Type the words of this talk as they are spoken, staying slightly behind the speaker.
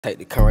Take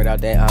the car right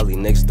out that alley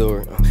next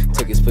door.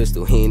 Took his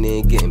pistol, he ain't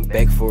even getting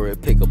back for it.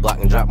 Pick a block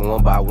and drop them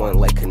one by one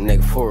like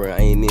Connect for it. I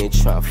ain't even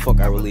trying to fuck,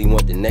 I really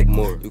want the neck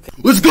more.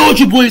 What's good with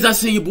you boys? I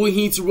see your boy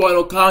Heat to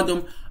Royal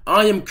Condom.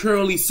 I am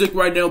currently sick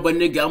right now, but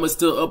nigga, I'ma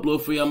still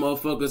upload for y'all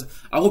motherfuckers.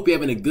 I hope you're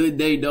having a good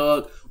day,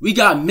 dog. We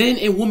got men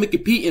and women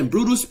compete in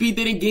brutal speed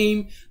dating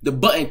game, the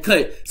button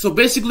cut. So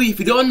basically, if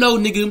you don't know,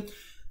 nigga,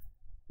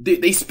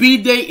 they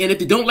speed date, and if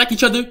they don't like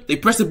each other, they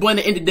press the button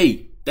to end the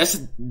date.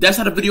 That's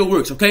how the video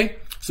works, okay?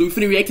 So we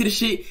finna react to this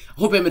shit. I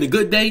hope you're having a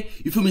good day.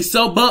 You feel me?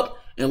 Sub up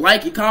and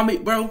like and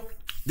comment, bro.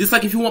 Just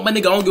like if you want my nigga,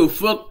 I don't give a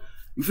fuck.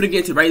 We finna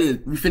get right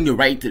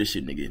into this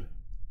shit, nigga.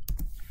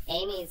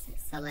 Amy's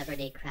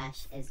celebrity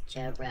crush is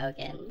Joe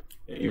Rogan.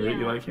 You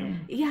really like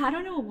him? Yeah, I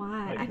don't know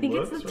why. I think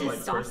it's the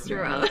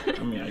testosterone.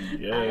 I mean, I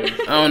guess.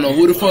 I don't know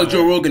who the fuck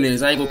Joe Rogan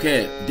is. I ain't gonna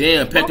care.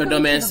 Damn, peck her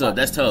dumb ass up.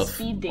 That's tough.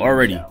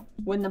 Already.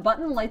 When the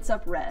button lights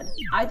up red,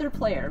 either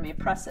player may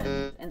press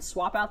it and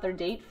swap out their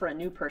date for a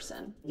new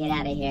person. Get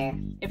out of here.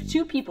 If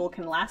two people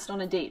can last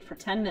on a date for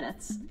 10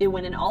 minutes, they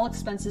win an all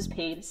expenses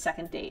paid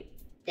second date.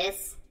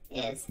 This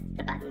is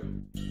the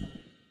button.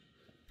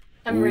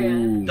 I'm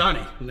Rhea.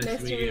 Donnie, nice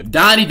to meet you.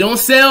 Donnie, don't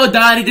sell,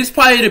 Donnie. This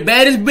probably the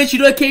baddest bitch you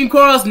done came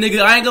across,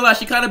 nigga. I ain't gonna lie,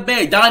 she kinda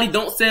bad. Donnie,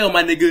 don't sell,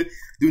 my nigga.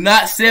 Do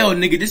not sell,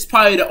 nigga. This is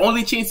probably the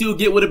only chance you'll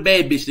get with a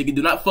bad bitch, nigga.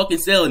 Do not fucking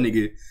sell,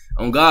 nigga.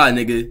 On God,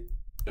 nigga.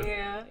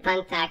 Yeah.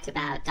 Fun fact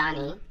about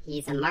Donnie,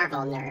 he's a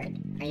Marvel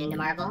nerd. Are you into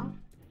Marvel?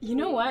 You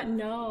know what?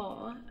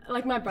 No.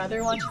 Like, my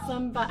brother watches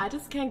them, but I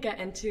just can't get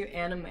into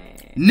anime.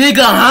 Nigga,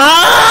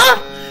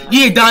 huh?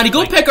 Yeah, Donnie,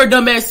 go peck her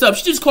dumb ass up.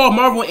 She just called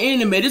Marvel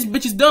anime. This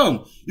bitch is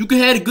dumb. You can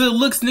have the good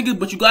looks, nigga,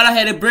 but you gotta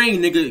have a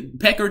brain, nigga.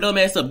 Peck her dumb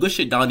ass up. Good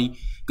shit, Donnie.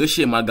 Good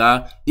shit, my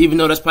guy. Even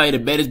though that's probably the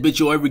baddest bitch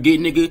you'll ever get,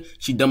 nigga,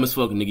 she dumb as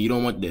fuck, nigga. You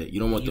don't want that. You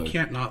don't want that. You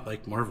can't not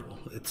like Marvel.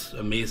 It's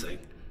amazing.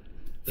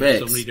 There's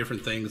so Facts. many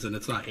different things, and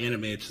it's not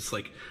anime. It's just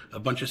like a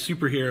bunch of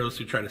superheroes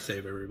who try to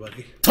save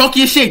everybody. Talk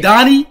your shit,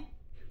 Donnie.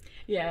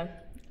 Yeah.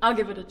 I'll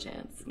give it a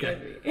chance.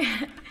 Okay. Maybe.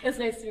 It's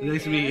nice to meet you.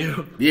 Nice to meet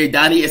you. Yeah,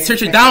 Donnie,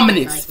 assert your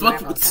dominance. Fuck,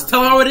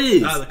 tell her how it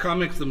is. The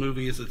comics, the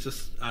movies, it's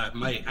just I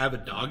have a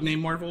dog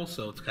named Marvel,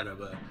 so it's kind of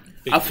a.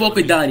 Big I fuck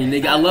with Donnie,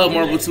 nigga. I love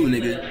Marvel too,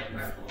 nigga.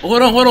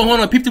 Hold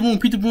on. Peep the boom,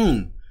 peep the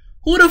boom.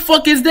 Who the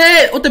fuck is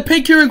that? With the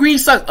pink hair and green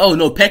socks? Oh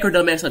no, peck her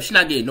dumb ass up. She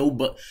not getting no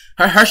but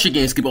her shit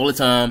getting skipped all the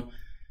time.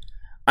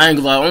 I ain't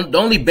gonna lie. The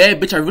only bad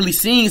bitch I really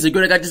seen is a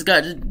girl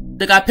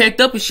that got packed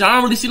up and shit. I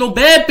don't really see no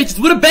bad bitches.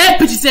 What the bad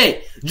bitches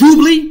at?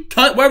 Jubilee,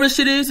 Cut, wherever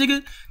shit is,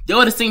 nigga. They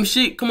all the same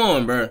shit. Come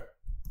on, bro.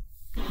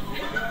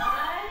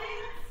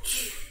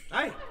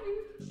 Hi,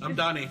 I'm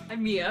Donnie.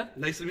 I'm Mia.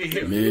 Nice to meet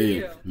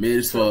you. Mid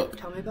as fuck.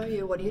 Tell me about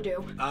you. What do you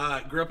do?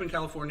 Grew up in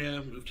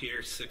California, moved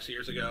here 6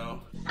 years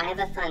ago. I have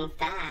a fun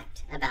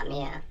fact about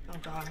Mia. Oh,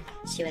 God.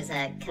 She was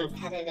a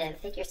competitive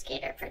figure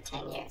skater for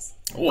 10 years.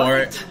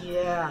 Alright.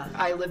 Yeah,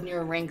 I live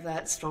near a rink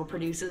that still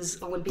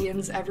produces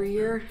Olympians every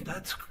year.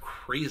 That's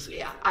crazy.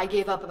 Yeah, I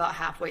gave up about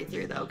halfway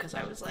through though because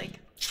I was like,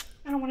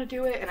 I don't want to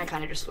do it, and I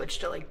kind of just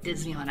switched to like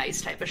Disney on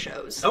Ice type of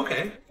shows.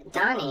 Okay.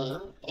 Donnie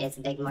is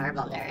a big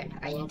Marvel nerd.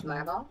 Are you into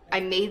Marvel? I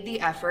made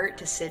the effort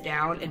to sit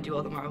down and do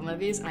all the Marvel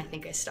movies, and I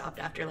think I stopped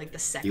after like the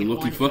second You look,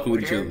 one. you fucking in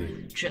with each order, other.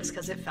 just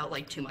because it felt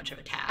like too much of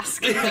a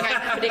task. Like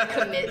I couldn't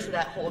commit to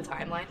that whole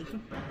timeline.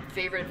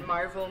 Favorite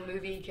Marvel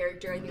movie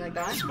character, anything like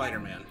that?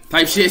 Spider-Man.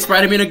 Type shit,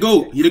 Spider-Man a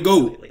goat. You the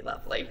goat. Really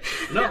lovely.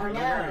 No, Oh no no.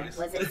 worries.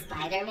 Was it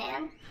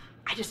Spider-Man?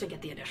 I just didn't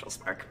get the initial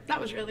spark. That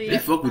was really They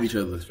fuck with each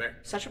other. That's fair.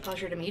 such a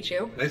pleasure to meet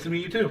you. Nice to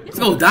meet you too. Let's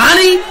go,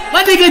 Donnie.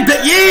 My nigga,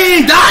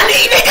 yeah,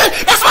 Donnie,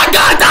 nigga. That's my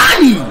guy,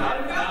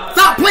 Donnie.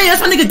 Stop playing.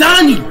 That's my nigga,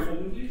 Donnie.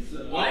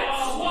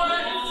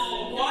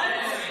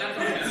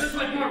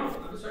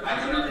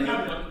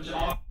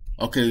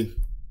 Okay,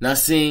 now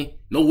seeing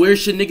no weird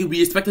shit, nigga.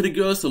 We expected the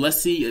girls, so let's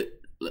see.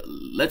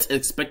 Let's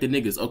expect the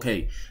niggas.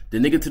 Okay, the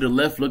nigga to the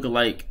left looking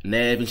like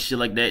Nav and shit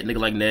like that. Nigga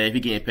like Nav, he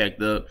getting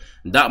packed up.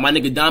 My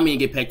nigga Donnie ain't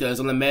get packed up. That's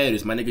all that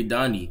matters. My nigga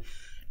Donnie.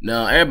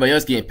 Now everybody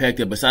else getting packed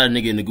up beside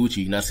the nigga in the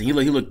Gucci. Now see, he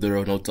look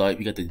thorough, no type.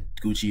 He got the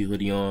Gucci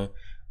hoodie on,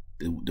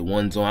 the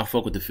ones on. I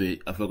fuck with the fit.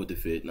 You know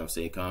what I'm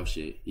saying? Calm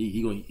shit.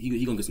 He gonna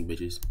get some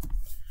bitches.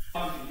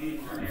 You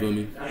feel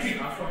me?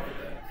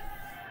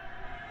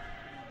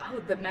 Oh,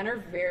 the men are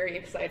very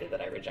excited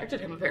that I rejected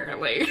him,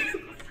 apparently.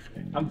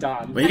 I'm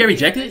Don. Wait, he got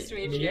rejected? Nice to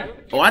meet you.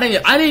 Oh, I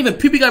didn't even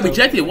people got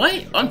rejected.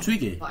 What? I'm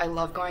tweaking. I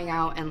love going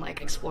out and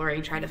like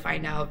exploring, trying to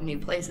find out new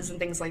places and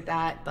things like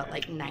that, but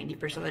like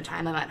 90% of the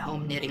time I'm at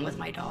home knitting with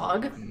my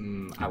dog.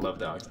 I love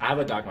dogs. I have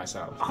a dog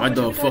myself. My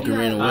dog fucking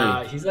ran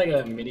away. He's like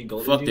a mini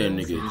golden Fuck that doodle,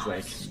 nigga. so he's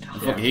like, I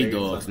fucking hate very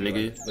dogs, fluffy,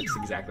 nigga. like, looks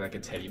exactly like a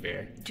teddy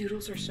bear.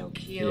 Doodles are so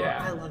cute.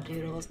 Yeah. I love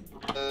doodles.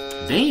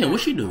 Damn,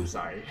 what she do?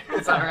 Sorry.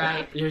 It's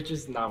alright. You're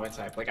just not my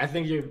type. Like, I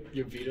think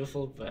you're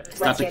beautiful, but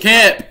Stop the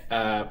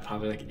cap.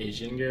 probably like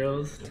Asian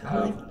girls.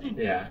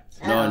 Yeah.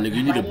 No, nigga,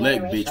 you need a Why do black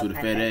you have bitch with a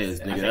fat ass, I nigga.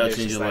 think That'll it's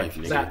change just your like,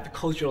 life, that nigga.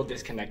 cultural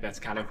disconnect that's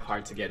kind of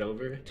hard to get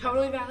over.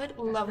 Totally valid.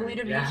 Lovely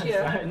to meet you.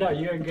 Yeah. No,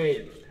 you're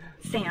great.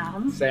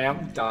 Sam.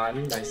 Sam,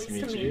 Don, nice to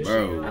meet you.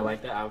 Bro. I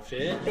like the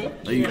outfit.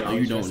 No, you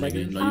don't,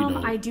 nigga. No, you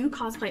don't. I do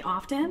cosplay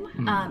often.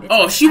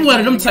 Oh, she one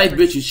of them type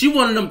bitches. She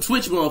one of them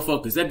Twitch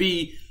motherfuckers. That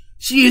be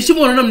she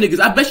one of them niggas.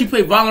 I bet she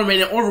play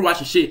Valorant and Overwatch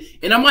and shit.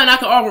 And I might not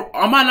can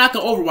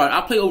Overwatch.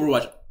 I play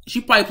Overwatch.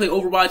 She probably play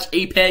Overwatch,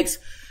 Apex.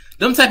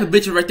 Them type of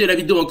bitches right there that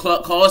be doing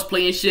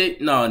cosplay and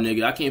shit. Nah,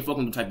 nigga, I can't fuck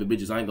with them type of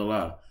bitches. I ain't gonna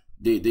lie.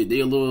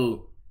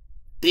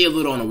 They a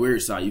little on the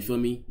weird side. You feel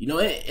me? You know,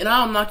 and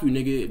I don't knock you,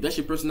 nigga. If that's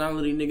your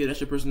personality, nigga,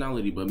 that's your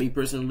personality. But me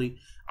personally,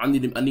 I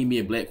need me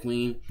a black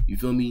queen. You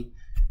feel me?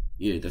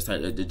 Yeah, that's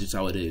just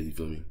how it is. You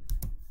feel me?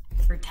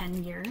 For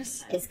 10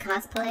 years. Is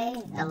cosplay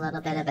a little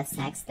bit of a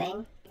sex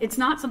thing? It's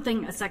not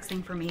a sex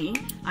thing for me.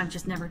 I've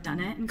just never done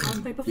it in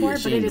cosplay before, Yeah,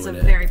 but it is a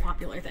that. very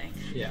popular thing.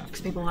 Yeah.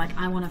 Because people are like,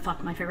 I want to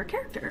fuck my favorite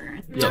character.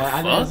 Yeah,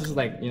 I know this is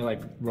like, you know,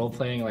 like role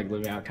playing, like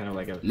living out kind of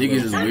like a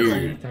Niggas is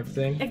weird type of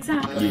thing.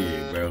 Exactly.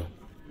 Yeah, bro.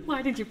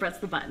 Why did you press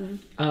the button?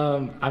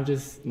 I'm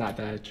just not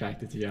that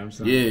attracted to you. I'm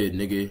sorry. Yeah,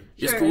 nigga.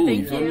 It's Sure, cool. thank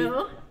You feel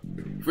you.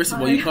 me? First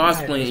of all, you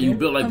cosplaying and you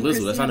built like I'm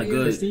Blizzard. That's not a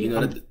good. Christine. You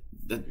know,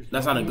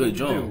 that's not a good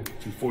job.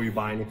 Before you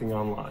buy anything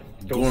online.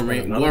 Gordon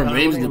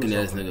Ramsay looking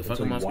ass nigga.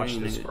 Fuck on my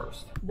screen, nigga.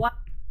 First. What?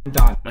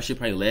 Don, My shit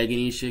probably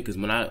lagging and shit. Cause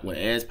when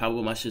ads pop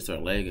up, my shit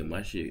start lagging.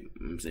 My shit. You know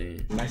what I'm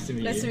saying. nice to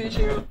meet Nice to you. meet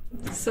you.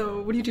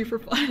 So, what do you do for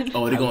fun?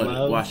 Oh, they're going I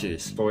love watch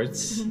this.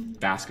 Sports,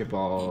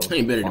 basketball,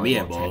 Ain't better than me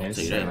at volleyball, ball, I'll tennis,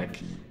 tell you are, that. like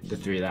the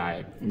three that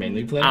I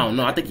mainly play. I don't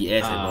know. I think he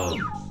asked it,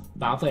 ball.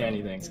 But I'll play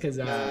anything. It's because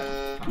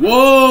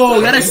Whoa,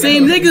 y'all the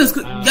same niggas.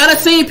 Y'all the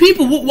same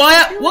people. I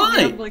have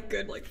Why? like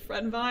good like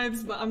friend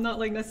vibes, but I'm not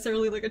like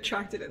necessarily like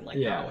attracted in like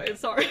Yeah. that way.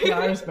 Sorry. Yeah,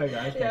 I respect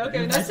that. Yeah,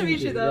 okay. Nice to meet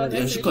you though.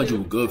 Damn, Nice she to called meet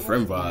you good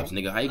friend vibes,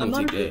 nigga. How you I'm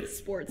gonna not a take big that?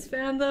 sports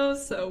fan though,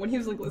 so when he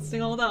was like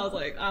listing all that, I was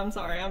like, I'm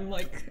sorry, I'm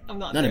not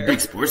Not there. a big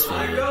sports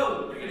fan.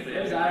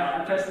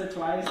 I pressed it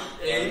twice.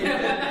 You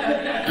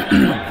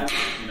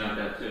knocked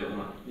out too,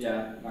 huh?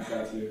 Yeah, knocked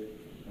out too.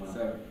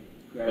 So,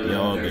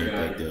 Y'all get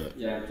backed up.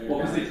 yeah. Well,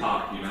 because they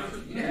talk, you know?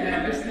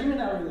 Yeah, they're streaming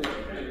out over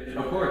there.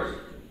 Of course.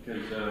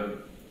 Because,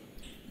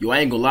 Yo, I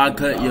ain't gonna lie,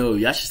 cut. Yo,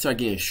 y'all should start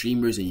getting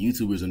streamers and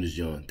YouTubers on this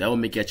joint. That would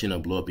make y'all channel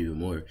blow up even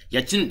more.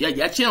 Y'all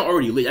channel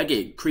already lit. I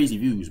get crazy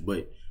views,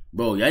 but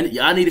bro,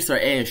 y'all need to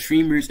start adding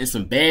streamers and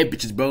some bad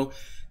bitches, bro.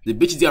 The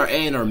bitches that are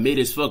adding are mid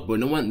as fuck, bro.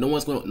 No one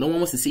wants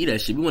to see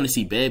that shit. We want to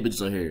see bad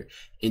bitches on here.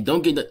 And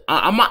don't get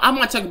I'm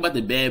not talking about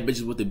the bad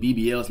bitches with the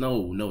BBLs.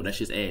 No, that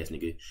shit's ass,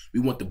 nigga. We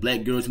want the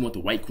black girls. We want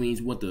the white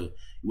queens. We want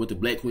the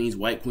black queens,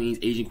 white queens,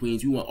 Asian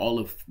queens. We want all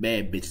of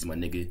bad bitches, my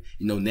nigga.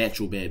 You know,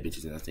 natural bad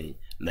bitches. You know what I'm saying?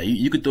 Now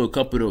you could throw a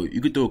couple of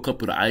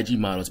the IG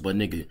models, but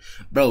nigga,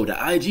 bro, the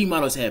IG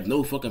models have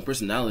no fucking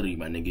personality,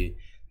 my nigga.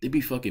 They be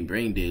fucking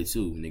brain dead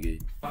too, nigga.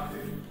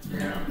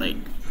 Like,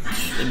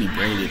 they be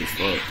brain dead as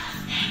fuck.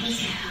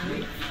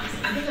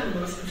 I think I'm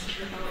most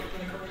insecure about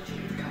when I go into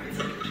guys.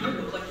 Like, I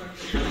look like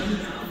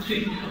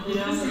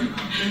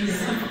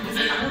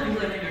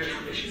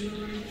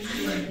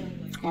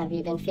Have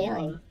you been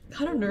feeling?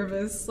 Kind of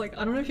nervous. Like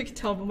I don't know if you can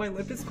tell, but my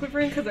lip is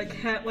quivering because I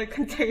can't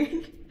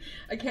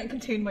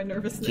contain my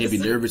nervousness. Can't be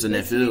nervous in that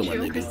Nice to field, meet my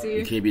you, nigga. Chrissy.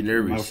 You can't be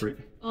nervous.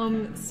 Alfred.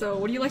 So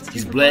what do you like to do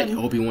He's for black. I fun?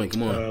 hope he won.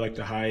 Come on. I like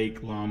to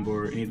hike,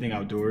 longboard, anything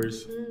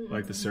outdoors.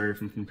 Like to surf.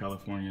 I'm from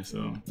California,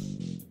 so.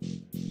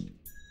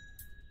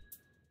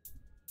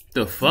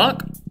 The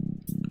fuck?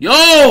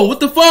 Yo, what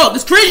the fuck?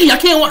 It's cringy. I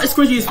can't watch. It's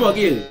cringy as fuck.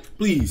 Yeah,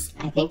 please.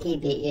 I think he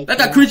beat you. That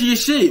got cringy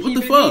as shit. What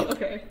the fuck?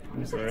 Okay.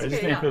 I'm sorry. I okay,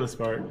 just didn't yeah. feel the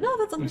spark. No,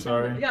 that's I'm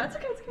sorry. Yeah, it's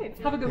okay.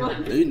 Have a good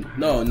one.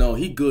 No,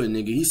 he good,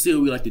 nigga. He said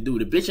what we like to do.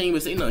 The bitch ain't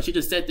even say nothing. She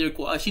just sat there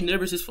quiet. She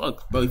nervous as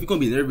fuck. Bro, if you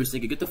gonna be nervous,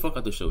 nigga, get the fuck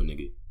out the show,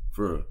 nigga.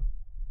 For real.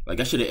 Like,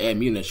 I should have added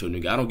me in that show,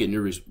 nigga. I don't get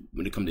nervous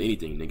when it come to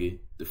anything, nigga.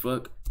 The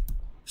fuck?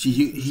 He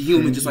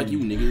human just like you,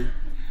 nigga.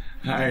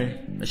 Hi.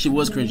 That shit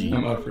was cringy.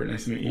 I'm Alfred.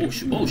 Nice to meet you.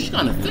 She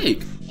kinda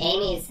thick.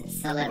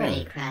 Amy's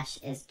celebrity crush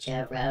is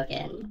Joe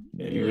Rogan.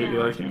 Yeah, you really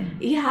like him?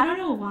 Yeah, I don't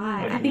know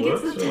why. Like I think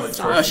it's the looks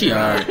or like testosterone. Oh, she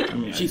alright. I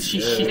mean, She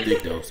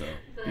thick though, so.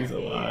 He's a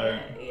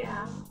liar.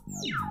 Yeah.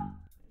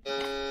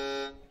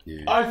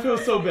 Yeah. I feel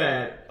so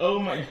bad. Oh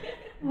my.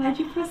 Why'd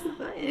you press the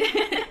button?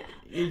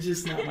 It's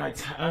just not my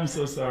time. I'm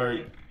so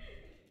sorry.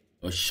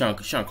 Oh, he's trying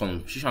to call her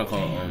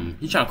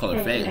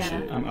fat and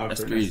shit. I'm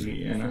That's Alfred. crazy. Nice to meet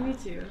you, Anna. Me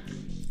too.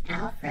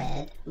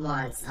 Alfred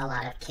wants a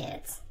lot of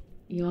kids.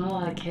 You want a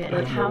lot of kids? I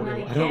Like don't how know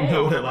many what- kids? I don't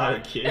know what a lot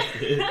of kids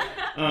is.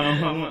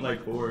 I want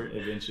like 4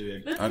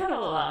 eventually. That's not a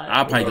lot.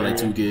 I'll probably get like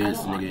 2 kids,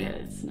 I don't want nigga.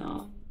 kids,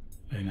 no.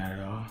 Hey, not at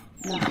all.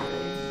 No.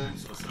 I'm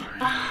so sorry.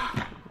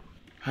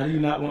 How do you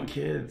not want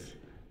kids?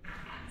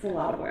 It's a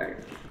lot of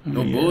work.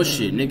 No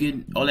bullshit,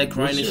 nigga. All that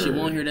crying and What's shit. your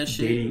Won't hear that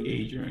shit. dating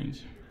age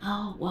range?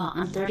 Oh, well,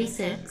 I'm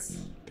 36.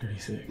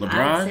 36. LeBron?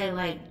 I would say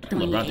like I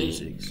think LeBron 28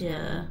 36.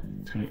 to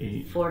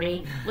 28.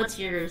 40. What's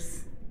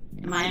yours?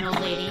 Am I an old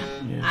lady?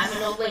 Yes. I'm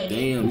an old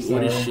lady. Damn,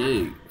 what this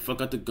shit?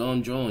 Fuck out the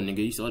gun drawing,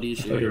 nigga. You saw this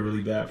I thought shit. you're a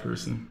really bad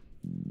person.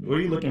 What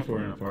are you looking for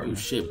in a Oh partner?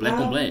 shit, black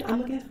on black. I'm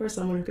looking for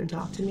someone who can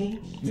talk to me,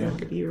 Yeah. someone who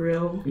could be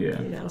real.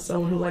 Yeah. You know,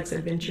 someone who likes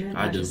adventure,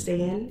 I not do. just stay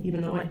in,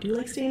 even though I do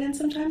like staying in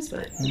sometimes,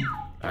 but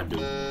I do.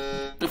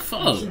 The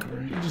fuck?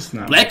 Just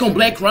not Black on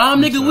black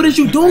crime, nigga. What is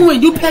you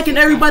doing? You packing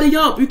everybody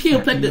up. You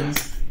can't pack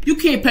the. You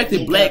can't pack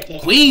the black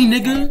queen,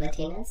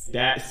 nigga.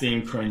 That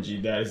seemed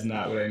cringy. That is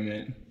not what I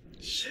meant.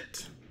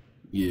 Shit.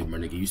 Yeah, my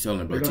nigga, you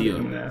selling bro. I'm T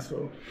an up.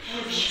 asshole.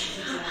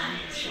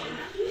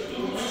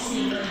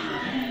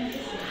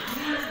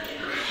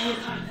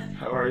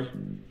 How are you?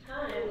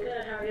 Hi, I'm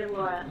good. How are you,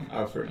 Laura?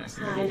 Alfred, nice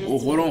to meet you. Oh,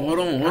 hold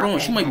on.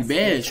 She might be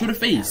bad. Shoot her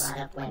face.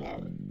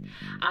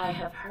 I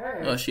have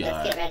heard. Oh, she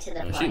Let's get right to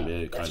the she point.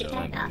 bad, What's your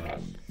kinda type, like.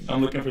 Alfred?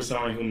 I'm looking for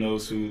someone who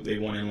knows who they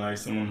want in life,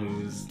 someone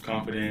who's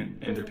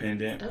confident,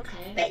 independent.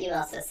 Okay. But you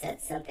also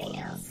said something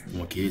else.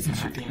 More kids and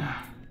shit.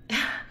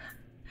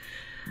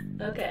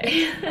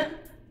 Okay.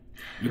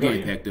 You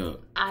getting packed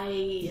up.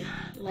 I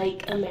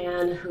like a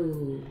man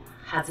who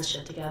has his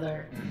shit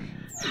together.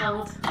 How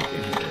old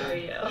are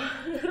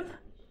you?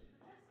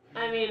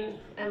 I mean,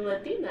 I'm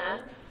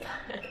Latina.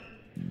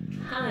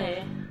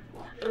 Hi.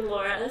 I'm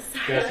Laura.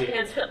 Jesse.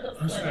 Sorry.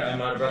 I'm sorry,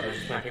 I'm out of breath. I was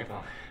just my ping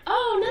pong.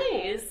 Oh,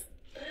 nice.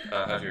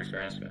 How's your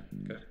experience been?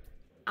 Good.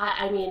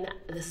 I mean,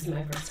 this is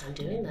my first time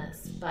doing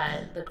this,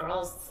 but the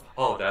girls...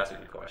 Oh, that's a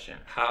good question.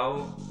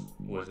 How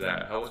was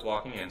that? How was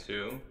walking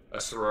into a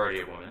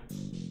sorority of women,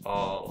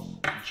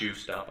 all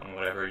juiced up on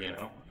whatever, you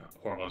know,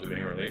 hormones are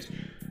being released?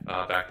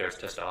 Back there's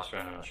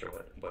testosterone. I'm not sure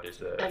what is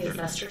the... I guess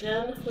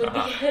estrogen would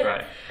be it.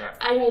 Right.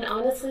 I mean,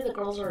 honestly, the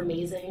girls are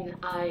amazing.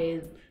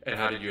 And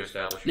how did you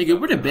establish... Nigga,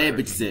 where the bad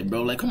bitches at,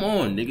 bro? Like, come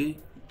on, nigga.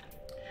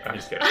 I'm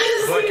just kidding.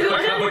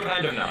 what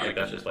kind of not? Like,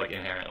 that's just, like,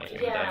 inherently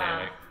human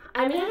dynamic.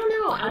 I mean, I don't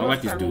know. I'm I like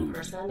a this friendly dude.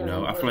 person. You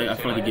know, I feel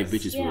like he get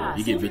bitches for it.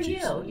 He get bitches.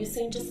 You. You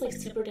seem just like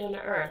super down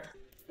to earth.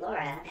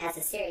 Laura has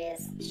a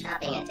serious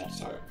shopping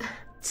addiction.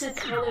 To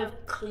kind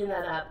of clean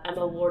that up, I'm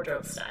a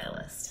wardrobe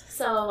stylist.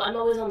 So I'm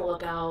always on the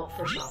lookout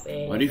for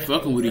shopping. Why they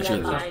fucking with each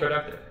other? That's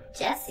productive.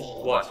 Jesse.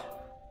 What?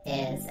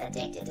 Is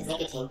addicted to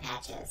nicotine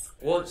patches.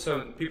 Well,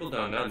 so people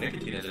don't know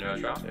nicotine is a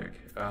nootropic.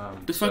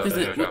 The fuck is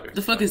it? What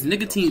the fuck is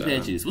nicotine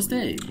patches? What's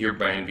that? Your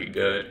brain be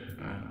good.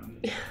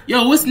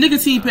 Yo, what's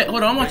nicotine patch?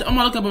 Hold on, I'm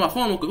gonna look up on my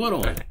phone.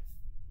 Hold on.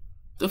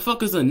 The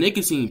fuck is a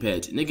nicotine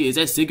patch? Nigga, is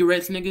that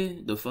cigarettes,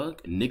 nigga? The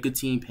fuck?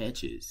 Nicotine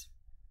patches.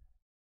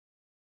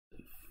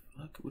 The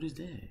fuck? What is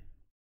that?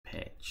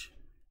 Patch.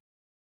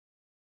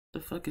 The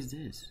fuck is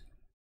this?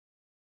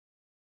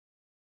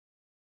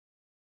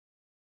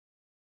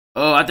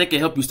 Oh, I think it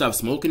help you stop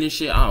smoking and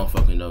shit. I don't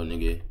fucking know,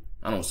 nigga.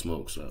 I don't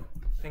smoke, so.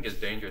 I think it's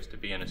dangerous to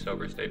be in a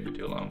sober state for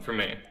too long. For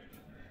me.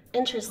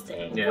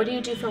 Interesting. Yeah. What do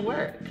you do for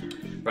work?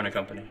 Run a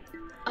company.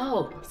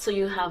 Oh, so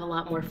you have a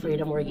lot more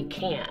freedom where you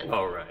can.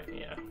 Oh, right,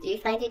 yeah. Do you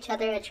find each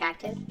other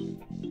attractive?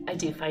 I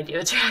do find you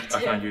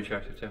attractive. I find you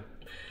attractive too.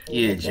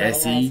 Yeah,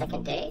 Jesse.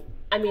 Second date?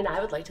 I mean,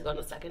 I would like to go on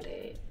a second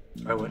date.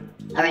 I would.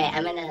 Alright,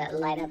 I'm gonna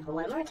light up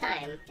one more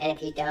time, and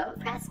if you don't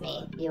press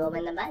me, you will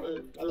win the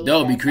button. That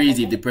would be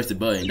crazy if they press the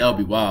button. That would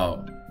be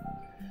wild.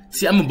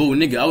 See, I'm a bold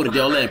nigga. I would've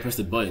did all that and pressed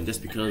the button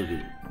just because of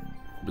it.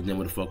 But then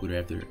what the fuck would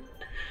after it?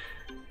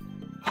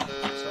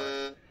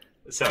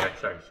 Sorry.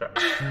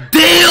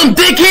 Damn,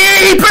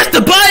 dickhead! Press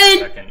the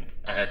button!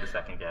 I had the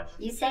second guess.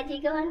 You said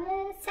you go on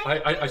the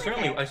second I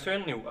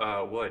certainly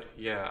would.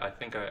 Yeah, I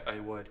think I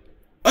would.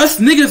 Us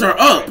niggas are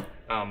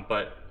up!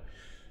 But...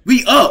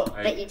 We up!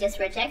 But you just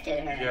rejected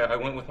her. Yeah, I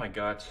went with my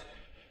gut.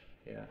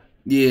 Yeah.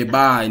 Yeah,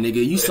 bye,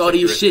 nigga. You saw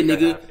these shit,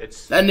 nigga.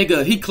 That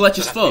nigga, he clutch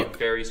as fuck.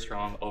 Very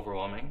strong,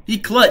 overwhelming. He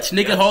clutch,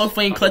 nigga. Yes. Hall of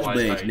Fame clutch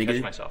Otherwise, badge, I nigga.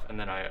 catch myself, and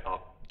then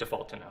I'll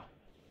default to no.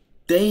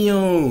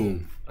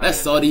 Damn. That's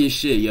salty as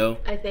shit, yo.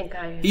 I think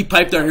I... He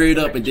piped her head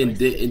up and then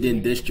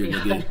dissed her,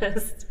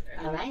 nigga.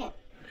 Alright.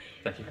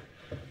 Thank you.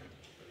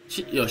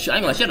 She, yo, I ain't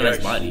gonna lie, she had a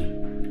nice body.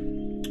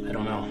 I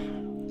don't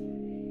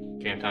know.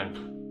 Game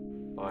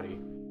time. Body.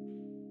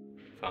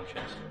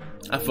 Functions.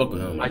 I fuck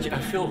with him. I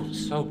feel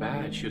so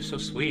bad. She was so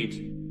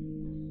sweet.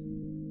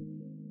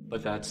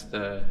 But that's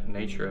the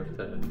nature of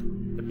the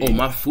oh,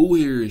 my food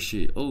here and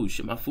shit. Oh,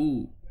 shit, my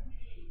food.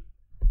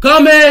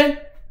 Coming!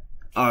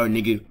 Alright,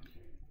 nigga.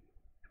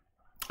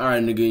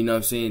 Alright, nigga, you know what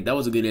I'm saying? That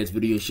was a good ass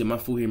video and shit. My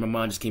food here, my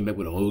mom just came back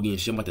with a hoagie and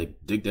shit. I'm about to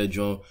dig that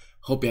joint.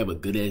 Hope you have a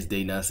good ass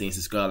day. Now saying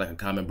subscribe, like, and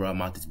comment, bro.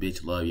 I'm out this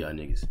bitch. Love y'all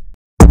niggas.